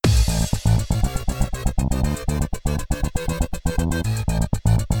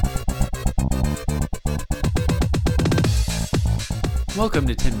Welcome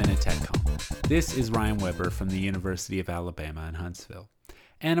to 10 Minute Tech Call. This is Ryan Weber from the University of Alabama in Huntsville,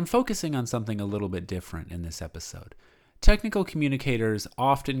 and I'm focusing on something a little bit different in this episode. Technical communicators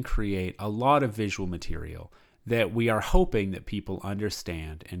often create a lot of visual material that we are hoping that people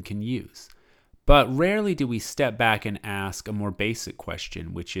understand and can use. But rarely do we step back and ask a more basic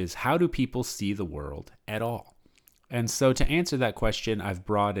question, which is, how do people see the world at all? And so to answer that question, I've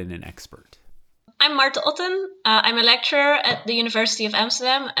brought in an expert. I'm Marta Otten. I'm a lecturer at the University of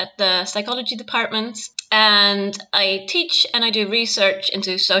Amsterdam at the psychology department, and I teach and I do research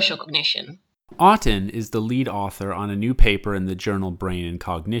into social cognition. Otten is the lead author on a new paper in the journal Brain and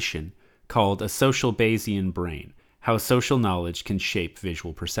Cognition called A Social Bayesian Brain: How Social Knowledge Can Shape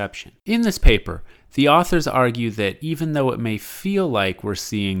Visual Perception. In this paper, the authors argue that even though it may feel like we're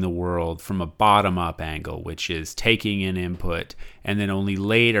seeing the world from a bottom-up angle, which is taking in input and then only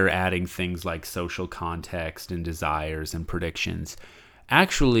later adding things like social context and desires and predictions,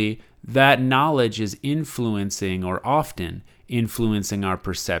 actually that knowledge is influencing, or often influencing, our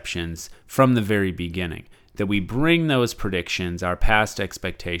perceptions from the very beginning. That we bring those predictions, our past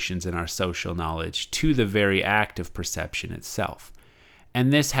expectations, and our social knowledge to the very act of perception itself.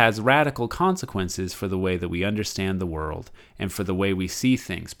 And this has radical consequences for the way that we understand the world and for the way we see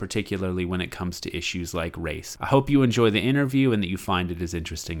things, particularly when it comes to issues like race. I hope you enjoy the interview and that you find it as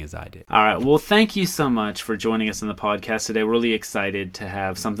interesting as I did. All right. Well, thank you so much for joining us on the podcast today. We're really excited to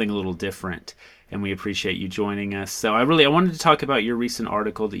have something a little different, and we appreciate you joining us. So I wanted to talk about your recent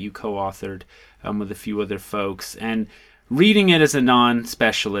article that you co-authored with a few other folks. And reading it as a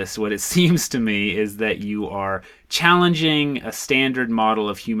non-specialist, what it seems to me is that you are challenging a standard model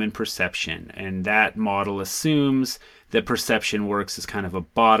of human perception. And that model assumes that perception works as kind of a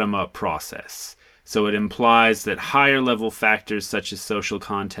bottom-up process. So it implies that higher level factors such as social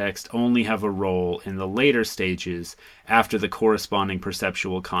context only have a role in the later stages after the corresponding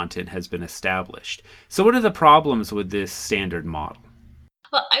perceptual content has been established. So what are the problems with this standard model?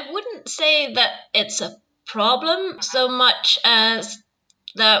 Well, I wouldn't say that it's a problem so much as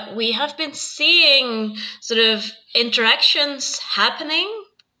that we have been seeing sort of interactions happening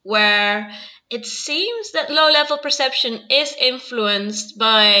where it seems that low-level perception is influenced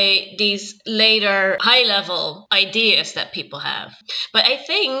by these later high-level ideas that people have. But I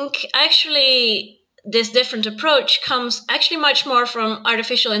think actually this different approach comes actually much more from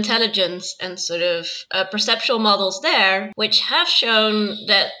artificial intelligence and sort of perceptual models there, which have shown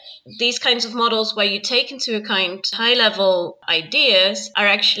that these kinds of models where you take into account high-level ideas are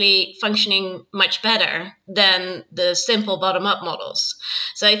actually functioning much better than the simple bottom-up models.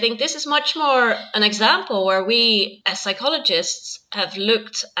 So I think this is much more an example where we as psychologists have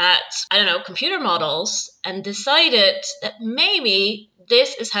looked at, computer models and decided that maybe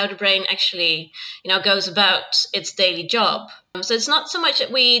this is how the brain actually, goes about its daily job. So it's not so much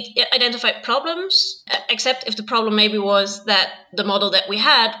that we identify problems, except if the problem maybe was that the model that we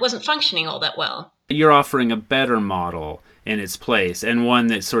had wasn't functioning all that well. You're offering a better model in its place, and one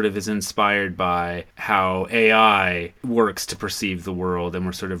that sort of is inspired by how AI works to perceive the world, and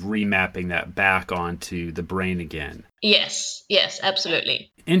we're sort of remapping that back onto the brain again. Yes,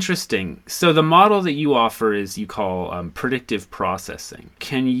 absolutely. Interesting. So the model that you offer is you call predictive processing.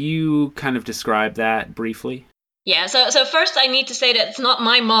 Can you kind of describe that briefly? Yeah, so first I need to say that it's not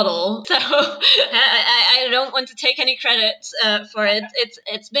my model, so I don't want to take any credit for it.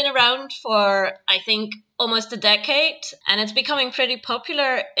 It's been around for, I think, almost a decade, and it's becoming pretty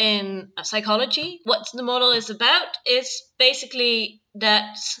popular in psychology. What the model is about is basically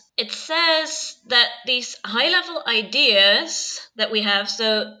that it says that these high-level ideas that we have,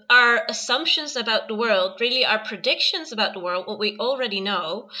 so our assumptions about the world, really our predictions about the world, what we already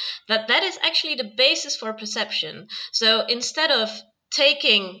know, that is actually the basis for perception. So instead of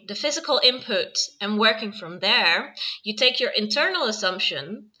taking the physical input and working from there, you take your internal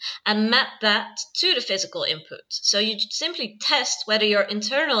assumption and map that to the physical input. So you simply test whether your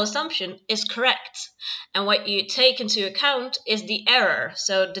internal assumption is correct. And what you take into account is the error.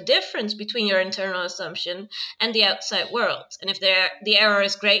 So the difference between your internal assumption and the outside world. And if the error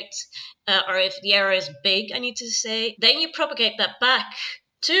is great, or if the error is big, I need to say, then you propagate that back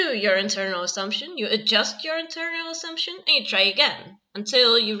to your internal assumption, you adjust your internal assumption, and you try again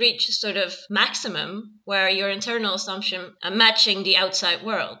until you reach a sort of maximum where your internal assumption are matching the outside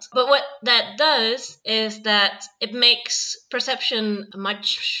world. But what that does is that it makes perception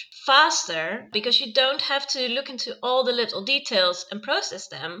much faster because you don't have to look into all the little details and process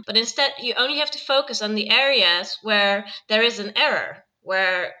them, but instead you only have to focus on the areas where there is an error.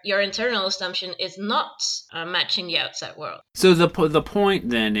 where your internal assumption is not matching the outside world. So the point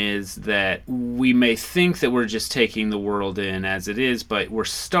then is that we may think that we're just taking the world in as it is, but we're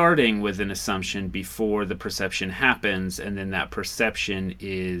starting with an assumption before the perception happens, and then that perception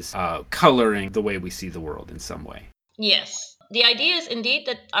is coloring the way we see the world in some way. Yes. The idea is indeed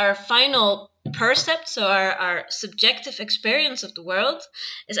that our final percept, so our subjective experience of the world,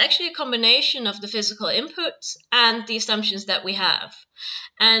 is actually a combination of the physical inputs and the assumptions that we have.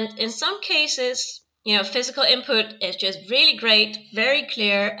 And in some cases, physical input is just really great, very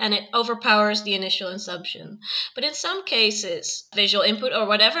clear, and it overpowers the initial assumption. But in some cases, visual input or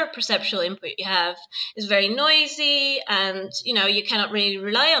whatever perceptual input you have is very noisy, and you cannot really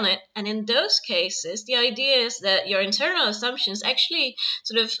rely on it. And in those cases, the idea is that your internal assumptions actually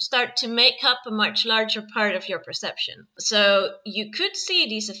sort of start to make up a much larger part of your perception. So you could see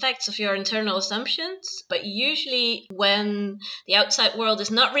these effects of your internal assumptions, but usually when the outside world is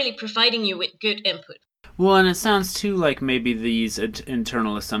not really providing you with good input. Well, and it sounds too like maybe these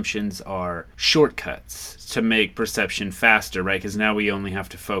internal assumptions are shortcuts to make perception faster, right? Because now we only have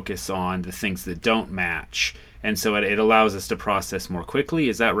to focus on the things that don't match. And so it allows us to process more quickly.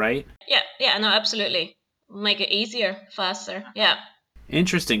 Is that right? Yeah, no, absolutely. Make it easier, faster. Yeah.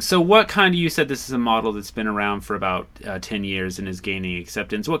 Interesting. So you said this is a model that's been around for about 10 years and is gaining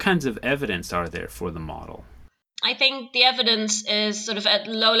acceptance. What kinds of evidence are there for the model? I think the evidence is sort of at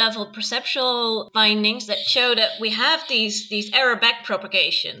low-level perceptual findings that show that we have these error back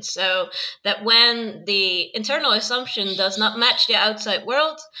propagations. So that when the internal assumption does not match the outside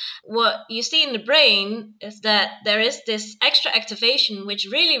world, what you see in the brain is that there is this extra activation which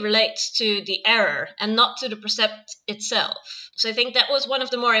really relates to the error and not to the percept itself. So I think that was one of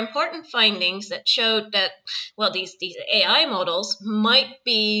the more important findings that showed that, these AI models might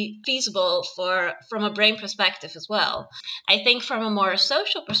be feasible from a brain perspective as well. I think from a more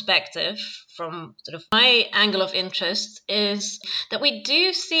social perspective, from sort of my angle of interest, is that we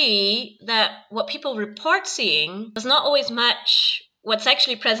do see that what people report seeing does not always match what's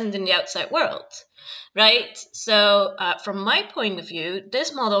actually present in the outside world. Right? So from my point of view,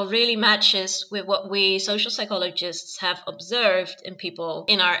 this model really matches with what we social psychologists have observed in people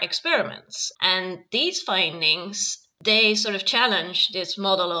in our experiments. And these findings, they sort of challenge this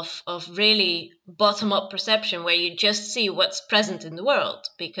model of really bottom-up perception where you just see what's present in the world,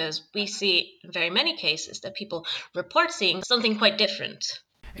 because we see in very many cases that people report seeing something quite different.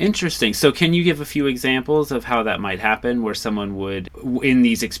 Interesting. So can you give a few examples of how that might happen, where someone would, in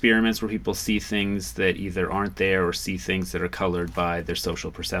these experiments where people see things that either aren't there or see things that are colored by their social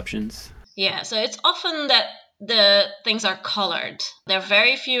perceptions? Yeah, so it's often that the things are colored. There are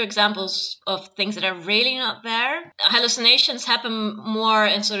very few examples of things that are really not there. Hallucinations happen more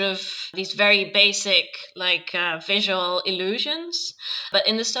in sort of these very basic, visual illusions. But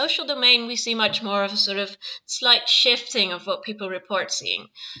in the social domain, we see much more of a sort of slight shifting of what people report seeing.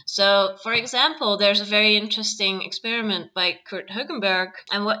 So, for example, there's a very interesting experiment by Kurt Hugenberg.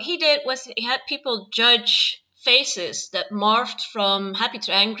 And what he did was he had people judge faces that morphed from happy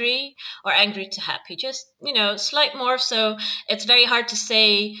to angry or angry to happy, just slight morph. So it's very hard to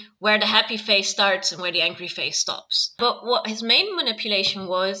say where the happy face starts and where the angry face stops. But what his main manipulation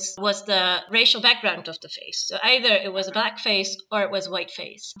was the racial background of the face. So either it was a black face or it was a white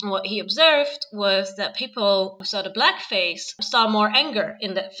face. And what he observed was that people who saw the black face saw more anger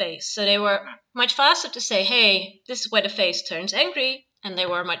in that face. So they were much faster to say, hey, this is where the face turns angry. And they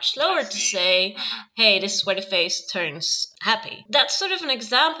were much slower to say, hey, this is where the face turns happy. That's sort of an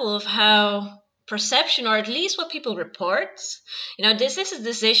example of how perception, or at least what people report, this is a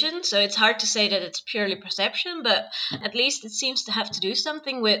decision, so it's hard to say that it's purely perception, but at least it seems to have to do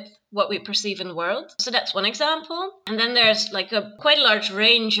something with what we perceive in the world. So that's one example. And then there's quite a large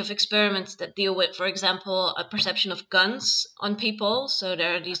range of experiments that deal with, for example, a perception of guns on people. So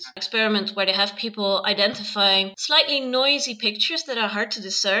there are these experiments where they have people identify slightly noisy pictures that are hard to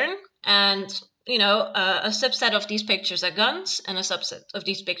discern, and a subset of these pictures are guns and a subset of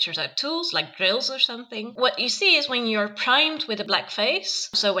these pictures are tools like drills or something. What you see is when you're primed with a black face,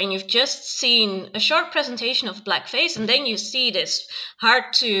 so when you've just seen a short presentation of black face and then you see this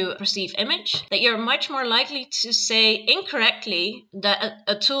hard to perceive image, that you're much more likely to say incorrectly that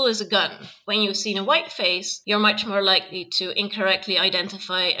a tool is a gun. When you've seen a white face, you're much more likely to incorrectly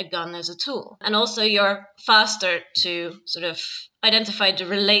identify a gun as a tool. And also you're faster to sort of identify the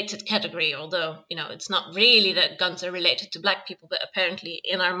related category, although, it's not really that guns are related to black people, but apparently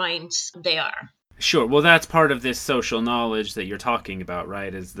in our minds they are. Sure. Well, that's part of this social knowledge that you're talking about,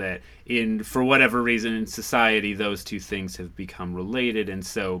 right? Is that for whatever reason in society, those two things have become related, and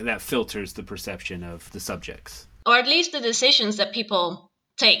so that filters the perception of the subjects. or at least the decisions that people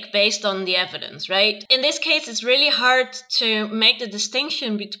take based on the evidence, right? In this case, it's really hard to make the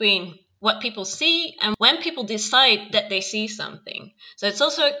distinction between what people see and when people decide that they see something. So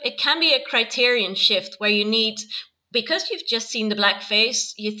it can be a criterion shift where you need, because you've just seen the black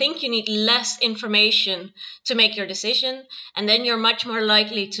face, you think you need less information to make your decision, and then you're much more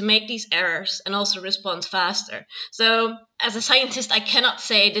likely to make these errors and also respond faster. So as a scientist, I cannot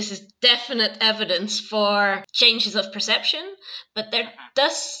say this is definite evidence for changes of perception, but there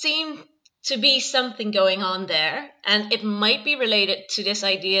does seem to be something going on there. And it might be related to this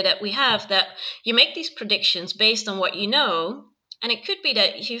idea that we have that you make these predictions based on what you know. And it could be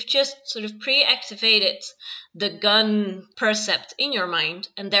that you've just sort of pre-activated the gun percept in your mind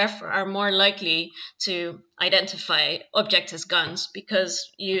and therefore are more likely to identify objects as guns because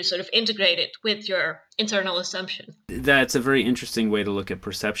you sort of integrate it with your internal assumption. That's a very interesting way to look at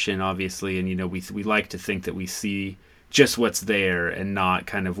perception, obviously. And, we like to think that we see just what's there and not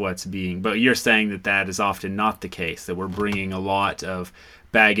kind of what's being. But you're saying that is often not the case, that we're bringing a lot of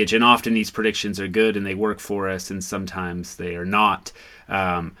baggage, and often these predictions are good and they work for us, and sometimes they are not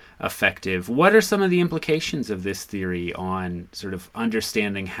effective. What are some of the implications of this theory on sort of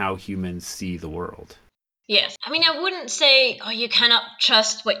understanding how humans see the world? Yes. I mean, I wouldn't say, you cannot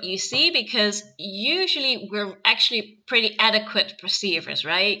trust what you see, because usually we're actually pretty adequate perceivers,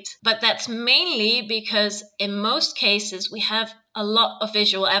 right? But that's mainly because in most cases we have a lot of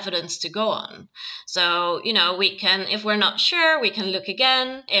visual evidence to go on. So, we can, if we're not sure, we can look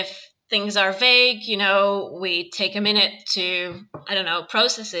again. If things are vague, we take a minute to,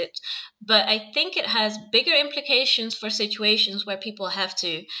 process it. But I think it has bigger implications for situations where people have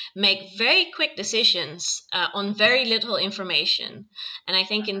to make very quick decisions on very little information. And I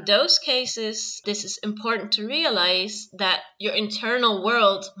think in those cases, this is important to realize that your internal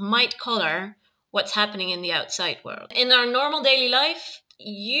world might color what's happening in the outside world. In our normal daily life,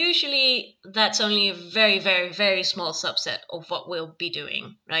 usually that's only a very, very, very small subset of what we'll be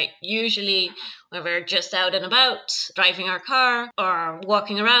doing, right? Usually when we're just out and about, driving our car or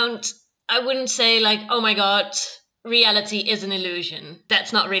walking around, I wouldn't say like, oh my God, reality is an illusion.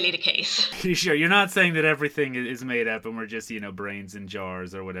 That's not really the case. Sure, you're not saying that everything is made up and we're just, brains in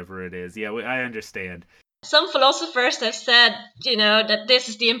jars or whatever it is. Yeah, I understand. Some philosophers have said, that this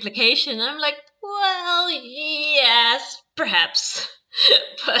is the implication. I'm like, well, yes, perhaps.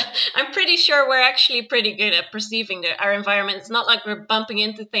 But I'm pretty sure we're actually pretty good at perceiving our environment. It's not like we're bumping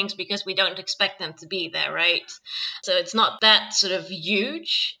into things because we don't expect them to be there, right? So it's not that sort of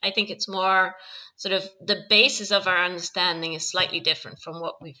huge. I think it's more sort of the basis of our understanding is slightly different from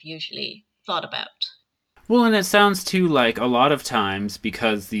what we've usually thought about. Well, and it sounds too like a lot of times,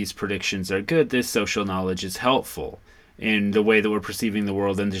 because these predictions are good, this social knowledge is helpful in the way that we're perceiving the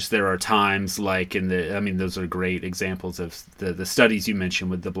world. And just there are times like those are great examples of the studies you mentioned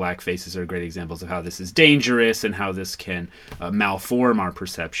with the black faces are great examples of how this is dangerous and how this can malform our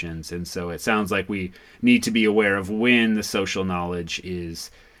perceptions. And so it sounds like we need to be aware of when the social knowledge is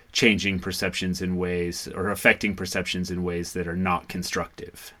changing perceptions in ways or affecting perceptions in ways that are not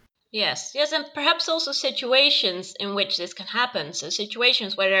constructive. Yes, and perhaps also situations in which this can happen. So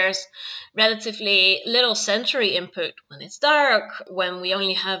situations where there's relatively little sensory input, when it's dark, when we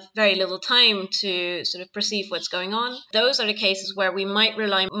only have very little time to sort of perceive what's going on. Those are the cases where we might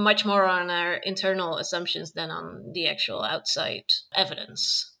rely much more on our internal assumptions than on the actual outside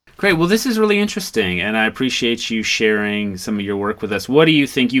evidence. Great. Well, this is really interesting, and I appreciate you sharing some of your work with us. What do you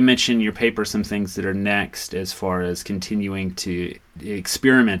think? You mentioned in your paper some things that are next as far as continuing to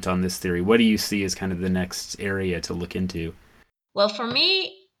experiment on this theory. What do you see as kind of the next area to look into? Well, for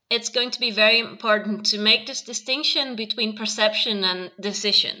me, it's going to be very important to make this distinction between perception and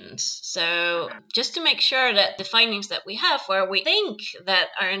decisions. So just to make sure that the findings that we have where we think that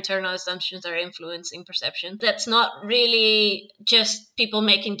our internal assumptions are influencing perception, that's not really just people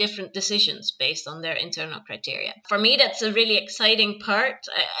making different decisions based on their internal criteria. For me, that's a really exciting part.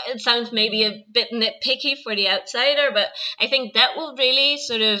 It sounds maybe a bit nitpicky for the outsider, but I think that will really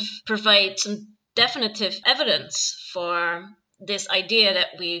sort of provide some definitive evidence for this idea that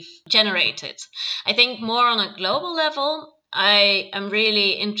we've generated. I think more on a global level, I am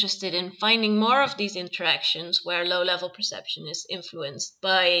really interested in finding more of these interactions where low-level perception is influenced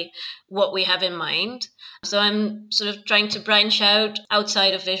by what we have in mind. So I'm sort of trying to branch out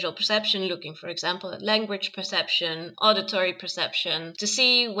outside of visual perception, looking, for example, at language perception, auditory perception, to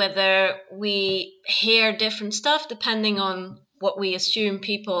see whether we hear different stuff depending on what we assume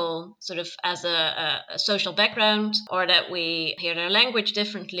people sort of as a social background, or that we hear their language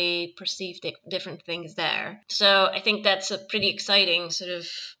differently, perceive different things there. So I think that's a pretty exciting sort of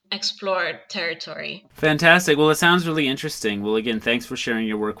unexplored territory. Fantastic. Well, it sounds really interesting. Well, again, thanks for sharing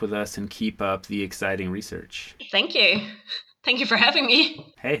your work with us and keep up the exciting research. Thank you. Thank you for having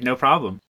me. Hey, no problem.